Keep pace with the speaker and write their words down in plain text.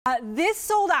This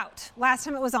sold out last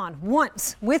time it was on.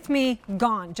 Once, with me,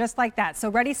 gone, just like that.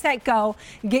 So ready, set, go.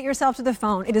 Get yourself to the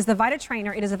phone. It is the Vita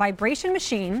trainer. It is a vibration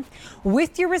machine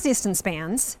with your resistance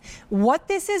bands. What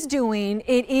this is doing,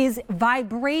 it is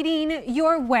vibrating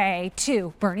your way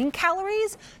to burning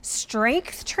calories,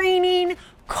 strength training,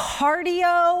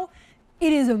 cardio.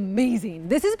 It is amazing.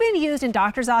 This has been used in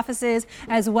doctor's offices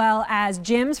as well as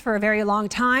gyms for a very long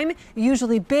time.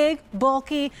 Usually big,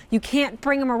 bulky, you can't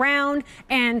bring them around,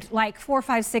 and like $400,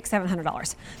 $500, $600,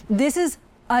 $700. This is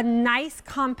a nice,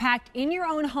 compact, in your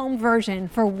own home version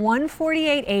for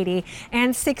 $148.80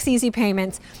 and 6 easy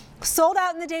payments. Sold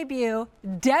out in the debut.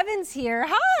 Devin's here.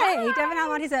 Hi. Devin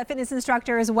Almond, he's a fitness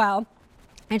instructor as well.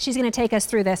 And she's going to take us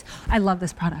through this. I love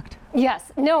this product.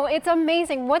 Yes, no, it's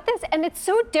amazing. And it's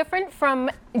so different from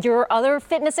your other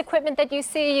fitness equipment that you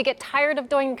see. You get tired of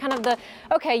doing kind of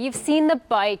okay, you've seen the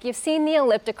bike, you've seen the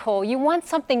elliptical, you want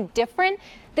something different.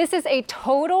 This is a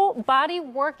total body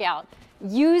workout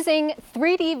using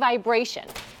 3D vibration.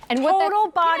 And Total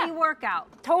body workout.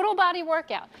 Total body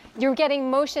workout. You're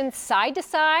getting motion side to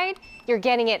side, you're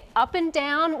getting it up and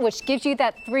down, which gives you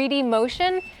that 3D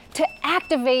motion to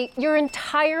activate your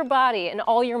entire body and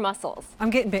all your muscles. I'm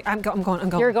getting big. I'm going.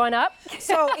 You're going up?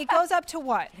 So it goes up to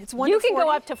what? It's 1 You to 40? can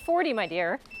go up to 40, my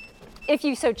dear, if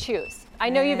you so choose. I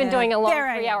know you've been doing a long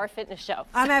 3-hour fitness show.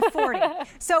 I'm at 40.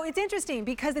 So it's interesting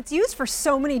because it's used for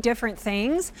so many different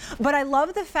things, but I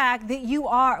love the fact that you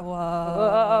are,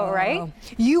 whoa, right?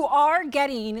 You are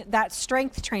getting that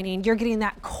strength training. You're getting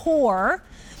that core.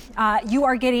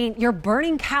 You're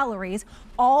burning calories,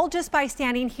 all just by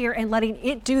standing here and letting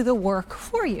it do the work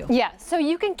for you. Yeah, so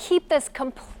you can keep this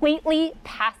completely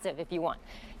passive if you want.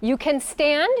 You can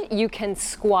stand, you can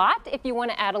squat if you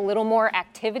want to add a little more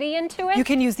activity into it. You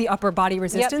can use the upper body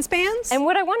resistance bands. And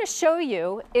what I want to show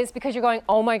you is, because you're going,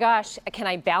 oh my gosh, can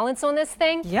I balance on this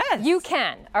thing? Yes. You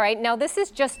can. All right, now this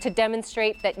is just to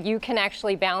demonstrate that you can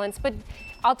actually balance, but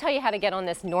I'll tell you how to get on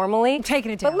this normally. I'm taking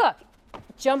it down. But look,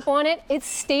 jump on it, it's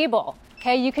stable.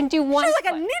 Okay, you can do one She's foot,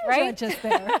 like a ninja right? just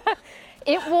there.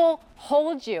 It will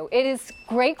hold you. It is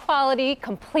great quality,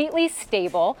 completely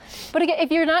stable. But again,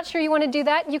 if you're not sure you want to do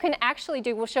that, you can actually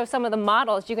we'll show some of the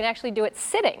models, you can actually do it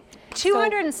sitting.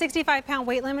 265-pound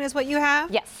weight limit is what you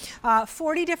have? Yes.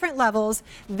 40 different levels.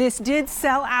 This did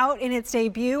sell out in its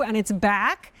debut and it's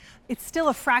back. It's still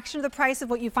a fraction of the price of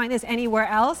what you find this anywhere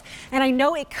else. And I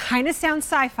know it kind of sounds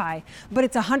sci-fi, but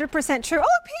it's 100% true.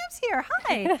 Oh, Pam's here.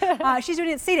 Hi. She's doing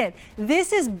it seated.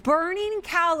 This is burning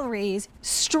calories,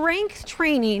 strength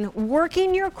training,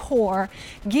 working your core,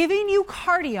 giving you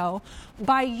cardio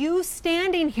by you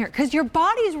standing here, because your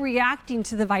body's reacting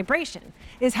to the vibration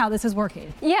is how this is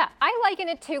working. Yeah, I liken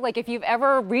it to, like, if you've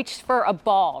ever reached for a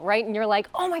ball, right? And you're like,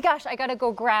 oh my gosh, I gotta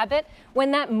go grab it.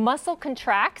 When that muscle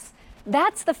contracts,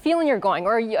 that's the feeling you're going,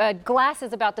 or a glass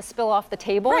is about to spill off the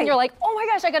table, and you're like, oh my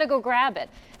gosh, I gotta go grab it.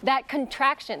 That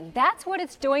contraction, that's what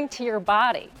it's doing to your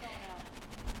body.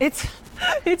 It's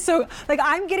so, like,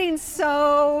 I'm getting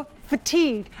so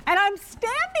fatigued, and I'm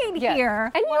standing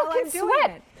here. And you can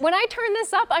sweat. When I turn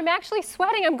this up, I'm actually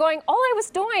sweating. I'm going, all I was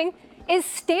doing is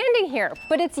standing here,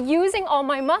 but it's using all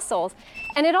my muscles.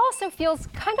 And it also feels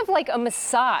kind of like a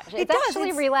massage. It's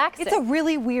actually relaxing. It's a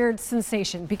really weird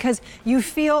sensation because you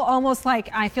feel almost like,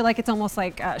 I feel like it's almost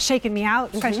like shaking me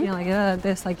out, especially like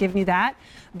this, like give me that.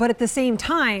 But at the same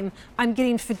time, I'm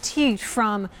getting fatigued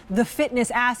from the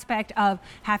fitness aspect of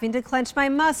having to clench my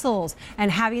muscles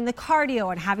and having the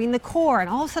cardio and having the core. And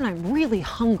all of a sudden, I'm really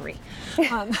hungry.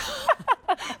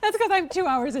 That's because I'm 2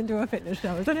 hours into a fitness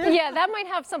show, isn't it? Yeah, that might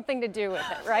have something to do with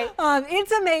it, right?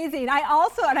 It's amazing. I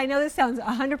also, and I know this sounds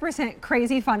 100%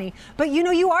 crazy funny, but you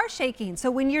know, you are shaking.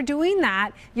 So when you're doing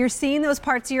that, you're seeing those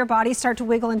parts of your body start to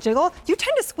wiggle and jiggle. You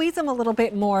tend to squeeze them a little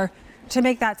bit more to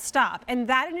make that stop. And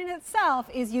that in itself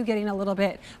is you getting a little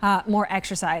bit more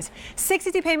exercise. 6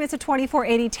 easy payments of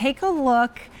 $24.80. Take a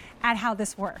look at how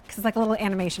this works. It's like a little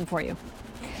animation for you.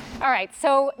 All right,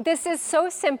 so this is so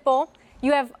simple.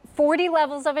 You have 40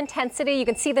 levels of intensity. You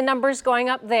can see the numbers going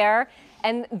up there.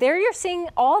 And there you're seeing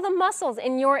all the muscles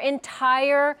in your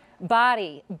entire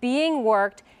body being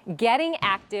worked, getting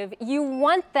active. You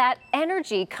want that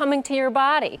energy coming to your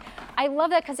body. I love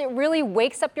that because it really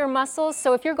wakes up your muscles.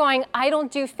 So if you're going, I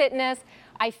don't do fitness,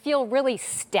 I feel really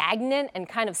stagnant and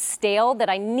kind of stale, that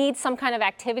I need some kind of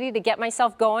activity to get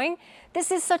myself going, this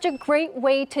is such a great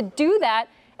way to do that.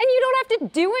 And you don't have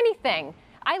to do anything.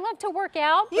 I love to work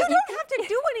out. You don't have to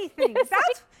do anything.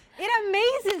 It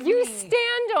amazes me. You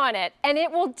stand on on it and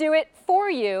it will do it for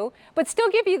you, but still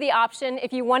give you the option.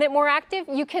 If you want it more active,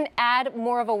 you can add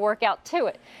more of a workout to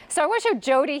it. So I want to show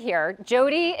Jody here.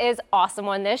 Jody is awesome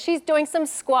on this. She's doing some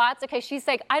squats. Okay, she's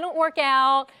like, I don't work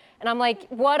out. And I'm like,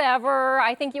 whatever.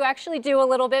 I think you actually do a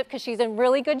little bit because she's in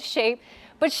really good shape.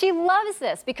 But she loves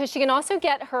this because she can also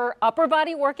get her upper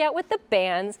body workout with the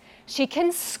bands. She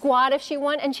can squat if she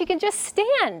wants, and she can just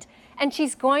stand. And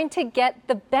she's going to get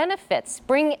the benefits,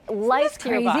 bring life to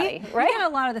your body, right? We get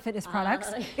a lot of the fitness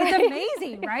products. It's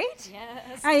amazing, right?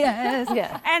 Yes. Yes.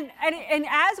 Yeah. And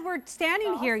as we're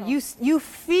standing here, you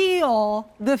feel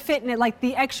the fitness, like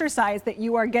the exercise that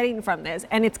you are getting from this,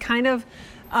 and it's kind of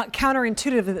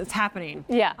counterintuitive that it's happening.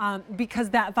 Yeah. Because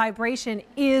that vibration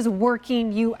is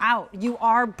working you out. You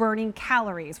are burning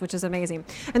calories, which is amazing.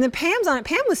 And then Pam's on it.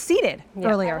 Pam was seated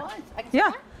earlier.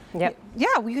 Yeah. Yep.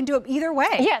 Yeah, we can do it either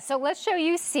way. Yeah, so let's show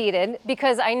you seated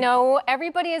because I know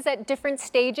everybody is at different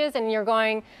stages and you're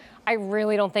going, I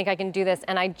really don't think I can do this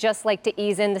and I just like to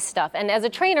ease into stuff. And as a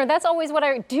trainer, that's always what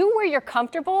I do where you're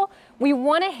comfortable. We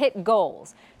want to hit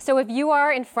goals. So if you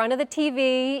are in front of the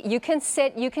TV, you can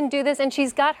sit, you can do this, and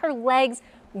she's got her legs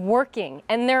working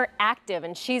and they're active,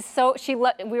 and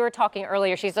we were talking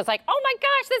earlier, she's just like, oh my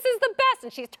gosh, this is the best,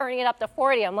 and she's turning it up to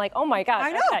 40. I'm like, oh my gosh.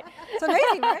 I know. Okay. It's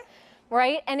amazing, right?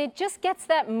 Right? And it just gets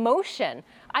that motion.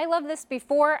 I love this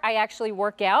before I actually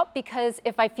work out because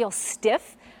if I feel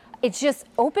stiff, it just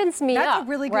opens me up. That's a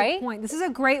really good point. This is a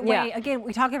great way. Yeah. Again,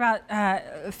 we talk about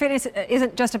fitness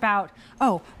isn't just about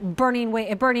burning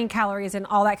weight, burning calories, and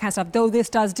all that kind of stuff. Though this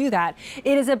does do that,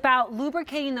 it is about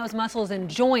lubricating those muscles and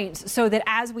joints so that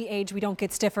as we age, we don't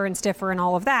get stiffer and stiffer and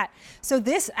all of that. So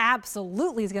this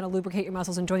absolutely is going to lubricate your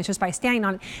muscles and joints just by standing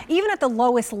on it, even at the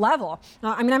lowest level.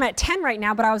 I mean, I'm at 10 right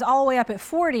now, but I was all the way up at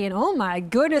 40, and oh my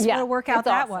goodness, what a workout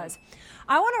that was.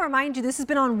 I want to remind you, this has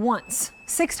been on once,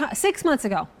 6 months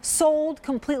ago, sold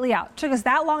completely out. Took us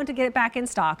that long to get it back in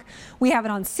stock. We have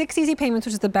it on 6 easy payments,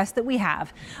 which is the best that we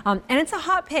have. And it's a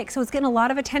hot pick, so it's getting a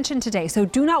lot of attention today. So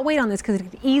do not wait on this because it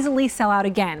could easily sell out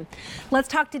again. Let's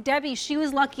talk to Debbie. She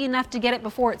was lucky enough to get it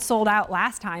before it sold out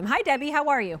last time. Hi, Debbie. How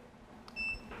are you?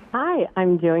 Hi,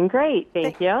 I'm doing great.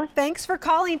 Thank you. Thanks for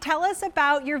calling. Tell us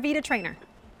about your Vita trainer.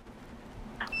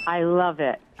 I love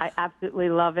it. I absolutely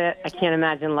love it. I can't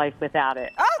imagine life without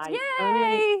it.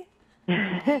 Oh, yay!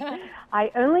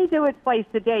 I only do it twice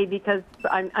a day because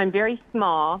I'm very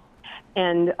small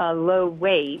and low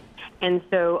weight, and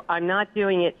so I'm not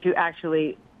doing it to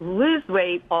actually lose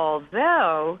weight,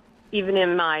 although even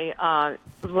in my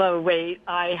low weight,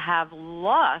 I have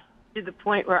lost to the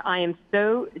point where I am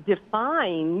so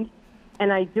defined,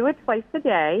 and I do it twice a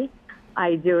day.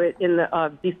 I do it in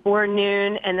the before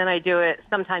noon, and then I do it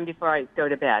sometime before I go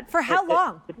to bed. For how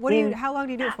long? How long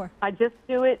do you do it for? I just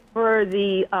do it for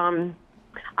the.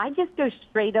 I just go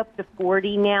straight up to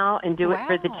 40 now and do it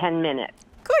for the 10 minutes.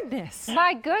 Goodness.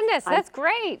 My goodness, that's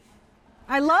great.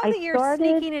 I love that you're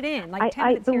sneaking it in. Like 10 I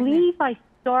minutes here and there. believe I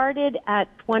started at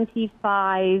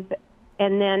 25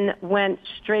 and then went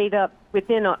straight up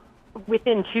within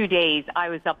 2 days. I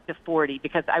was up to 40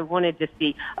 because I wanted to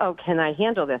see, can I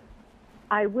handle this?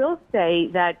 I will say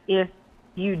that if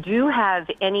you do have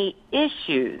any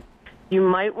issues, you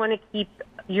might want to keep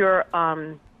your,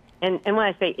 and when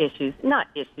I say issues, not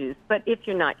issues, but if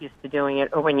you're not used to doing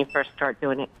it or when you first start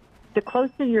doing it, the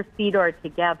closer your feet are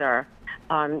together,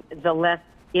 the less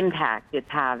impact it's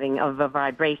having of a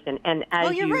vibration. And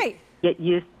as you get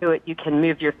used to it, you can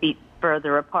move your feet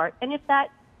further apart. And if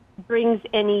that brings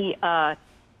any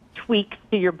tweaks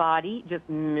to your body, just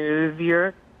move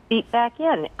your feet back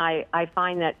in. I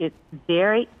find that it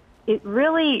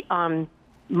really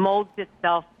molds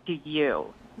itself to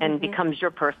you and becomes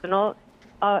your personal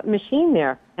machine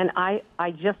there. And I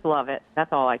just love it.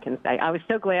 That's all I can say. I was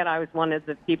so glad I was one of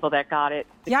the people that got it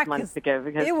 6 months ago.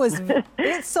 Because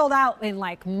it sold out in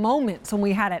like moments when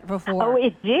we had it before. Oh,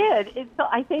 it did.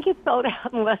 I think it sold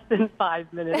out in less than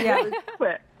 5 minutes. Yeah. It was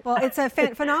quick. Well, it's a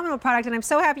phenomenal product, and I'm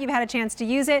so happy you've had a chance to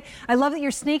use it. I love that you're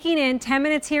sneaking in 10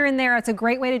 minutes here and there. It's a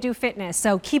great way to do fitness,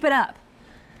 so keep it up.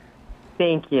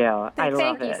 Thank you. I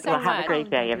love it. So have a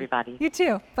great day, everybody. You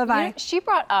too. Bye-bye. You know, she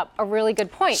brought up a really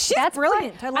good point. That's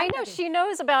brilliant. I know. She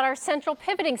knows about our central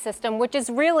pivoting system, which is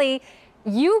really,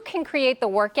 you can create the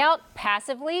workout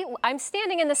passively. I'm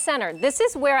standing in the center. This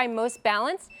is where I'm most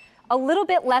balanced, a little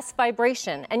bit less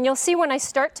vibration. And you'll see when I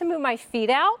start to move my feet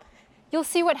out, you'll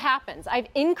see what happens. I've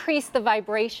increased the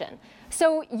vibration.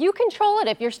 So you control it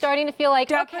if you're starting to feel like,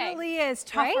 definitely is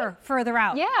tougher further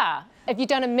out. Yeah. If you've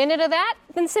done a minute of that,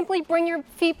 then simply bring your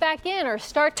feet back in or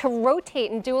start to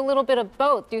rotate and do a little bit of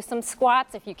both. Do some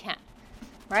squats if you can,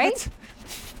 right?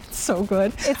 so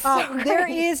good. It's so great. There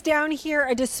is down here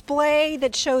a display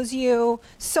that shows you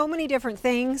so many different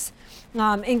things,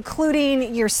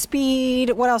 including your speed.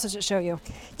 What else does it show you?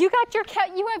 You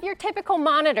have your typical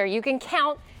monitor. You can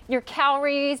count your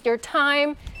calories, your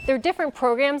time. There are different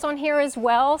programs on here as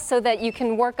well, so that you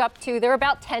can work up to, they're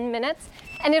about 10 minutes,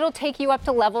 and it'll take you up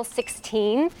to level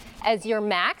 16 as your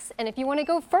max. And if you want to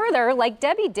go further, like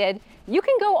Debbie did, you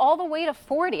can go all the way to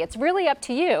 40. It's really up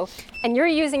to you. And you're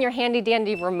using your handy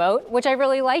dandy remote, which I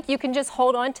really like. You can just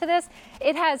hold on to this.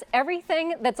 It has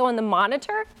everything that's on the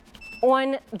monitor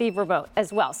on the remote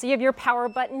as well. So you have your power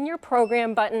button, your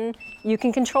program button. You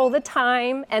can control the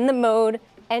time and the mode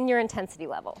and your intensity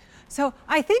level. So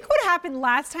I think what happened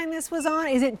last time this was on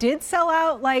is it did sell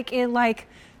out like in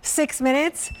 6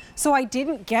 minutes. So I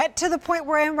didn't get to the point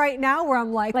where I am right now where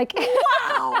I'm like, wow,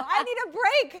 I need a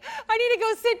break. I need to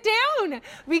go sit down,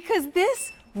 because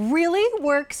this really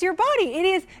works your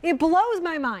body. It blows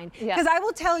my mind. Because I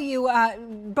will tell you,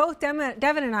 both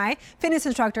Devin and I, fitness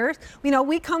instructors,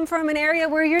 we come from an area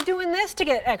where you're doing this to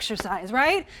get exercise,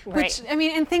 right? Which,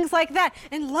 and things like that,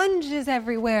 and lunges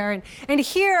everywhere. And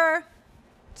here,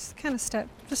 just kind of step.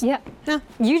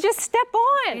 You just step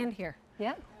on. And here.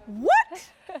 Yeah. What?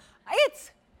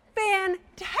 It's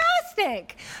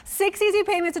fantastic. 6 easy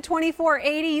payments of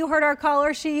 $24.80. You heard our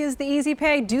caller. She used the easy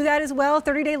pay. Do that as well.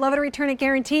 30-day love it or return it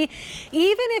guarantee.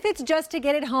 Even if it's just to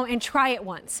get it home and try it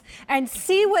once and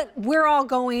see what we're all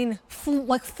going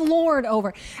floored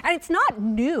over. And it's not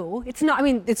new. It's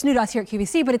new to us here at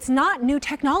QVC, but it's not new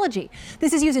technology.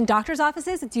 This is used in doctor's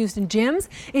offices. It's used in gyms.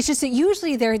 It's just that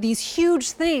usually there are these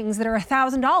huge things that are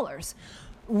 $1,000.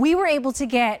 We were able to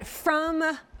get from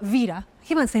Vita. I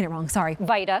keep on saying it wrong, sorry.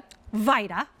 Vita.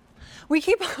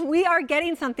 We are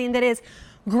getting something that is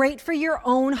great for your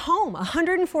own home.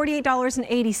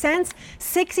 $148.80,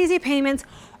 6 easy payments,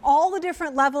 all the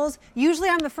different levels. Usually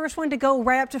I'm the first one to go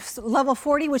right up to level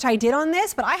 40, which I did on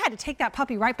this, but I had to take that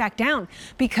puppy right back down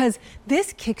because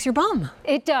this kicks your bum.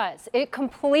 It does. It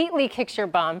completely kicks your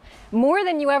bum, more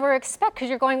than you ever expect, because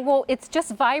you're going, well, it's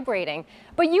just vibrating.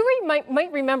 But you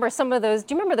might remember some of those.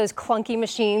 Do you remember those clunky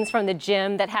machines from the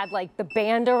gym that had like the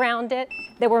band around it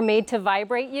that were made to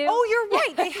vibrate you? Oh, you're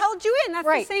right. They held you in. That's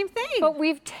the same thing. But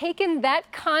we've taken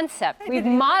that concept, we've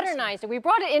modernized it. We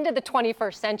brought it into the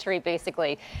 21st century,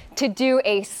 basically, to do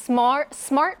a smart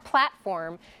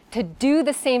platform to do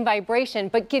the same vibration,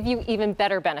 but give you even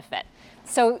better benefit.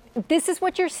 So this is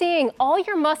what you're seeing, all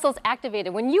your muscles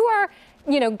activated. When you are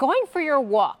going for your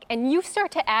walk and you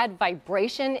start to add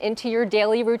vibration into your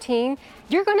daily routine,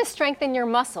 you're going to strengthen your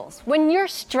muscles. When you're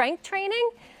strength training,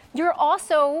 you're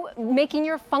also making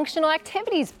your functional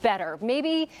activities better.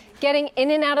 Maybe getting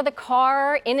in and out of the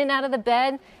car, in and out of the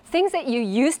bed, things that you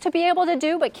used to be able to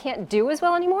do but can't do as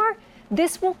well anymore.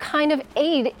 This will kind of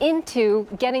aid into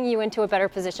getting you into a better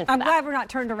position for that. I'm glad we're not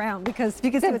turned around because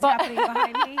what's happening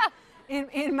behind me.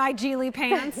 In my Geely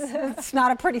pants. It's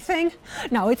not a pretty thing.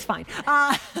 No, it's fine.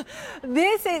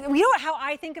 This is, how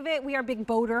I think of it, we are big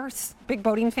boaters, big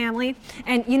boating family.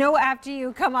 And after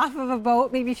you come off of a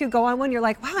boat, maybe if you go on one, you're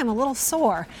like, wow, I'm a little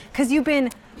sore. Because you've been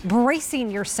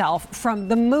bracing yourself from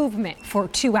the movement for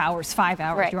 2 hours, 5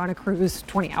 hours. You're on a cruise,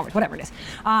 20 hours, whatever it is.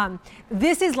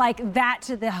 This is like that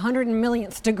to the 100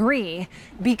 millionth degree,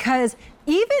 because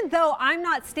even though I'm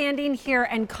not standing here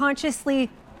and consciously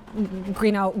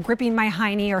gripping my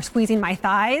hiney or squeezing my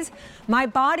thighs, my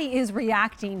body is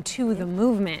reacting to the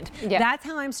movement. That's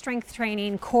how I'm strength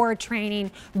training, core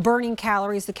training, burning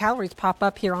calories. The calories pop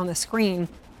up here on the screen,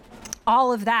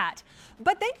 all of that.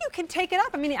 But then you can take it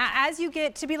up. I mean, as you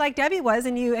get to be like Debbie was,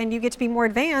 and you get to be more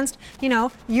advanced,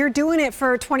 you're doing it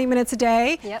for 20 minutes a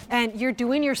day, and you're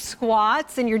doing your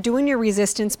squats and you're doing your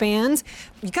resistance bands.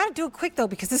 You got to do it quick though,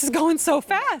 because this is going so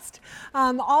fast.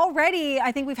 Already,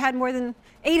 I think we've had more than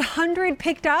 800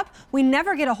 picked up. We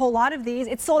never get a whole lot of these.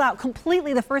 It sold out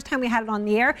completely the first time we had it on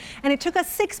the air, and it took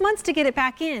us 6 months to get it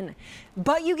back in.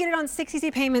 But you get it on 6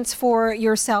 easy payments for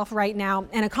yourself right now,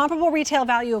 and a comparable retail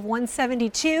value of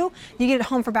 $172. You get it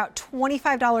home for about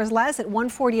 $25 less at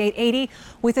 $148.80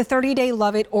 with a 30-day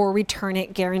love it or return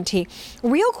it guarantee.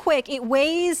 Real quick, it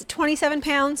weighs 27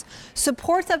 pounds,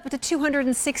 supports up to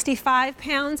 265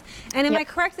 pounds, and am I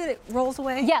correct that it rolls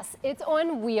away? Yes, it's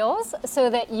on wheels so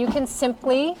that you can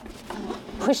simply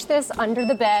push this under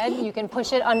the bed. You can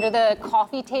push it under the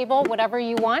coffee table, whatever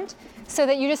you want, so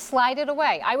that you just slide it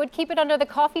away. I would keep it under the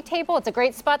coffee table. It's a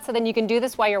great spot, so then you can do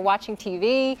this while you're watching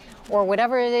TV or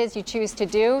whatever it is you choose to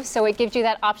do. So it gives you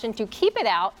that option to keep it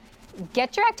out,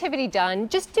 get your activity done.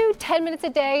 Just do 10 minutes a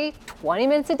day, 20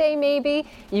 minutes a day maybe.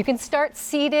 You can start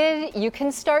seated, you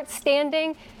can start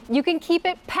standing, you can keep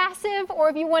it passive, or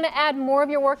if you want to add more of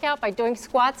your workout by doing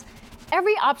squats,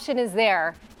 every option is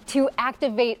there to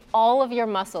activate all of your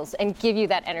muscles and give you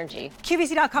that energy.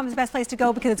 QVC.com is the best place to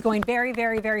go because it's going very,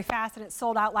 very, very fast, and it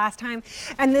sold out last time.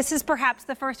 And this is perhaps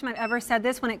the first time I've ever said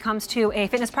this when it comes to a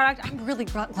fitness product. I'm really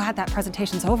glad that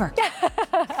presentation's over.